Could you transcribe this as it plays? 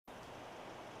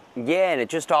Yeah, and it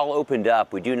just all opened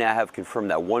up. We do now have confirmed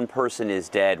that one person is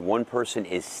dead, one person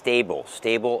is stable.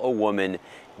 Stable, a woman,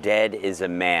 dead is a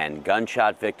man.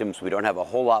 Gunshot victims, we don't have a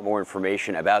whole lot more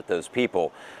information about those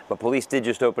people, but police did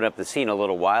just open up the scene a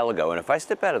little while ago. And if I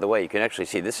step out of the way, you can actually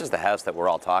see this is the house that we're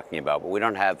all talking about, but we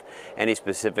don't have any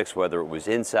specifics whether it was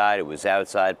inside, it was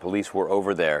outside. Police were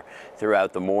over there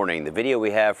throughout the morning. The video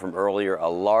we have from earlier, a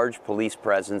large police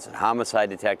presence and homicide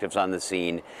detectives on the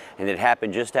scene, and it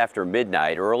happened just after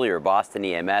midnight. Earlier, Boston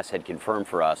EMS had confirmed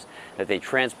for us that they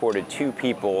transported 2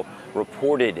 people,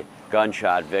 reported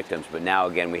gunshot victims, but now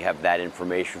again we have that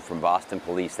information from Boston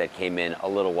police that came in a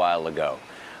little while ago.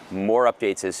 More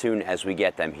updates as soon as we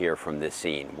get them here from this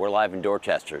scene. We're live in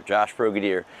Dorchester. Josh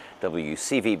Brigadier,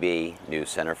 WCVB News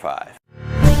Center 5.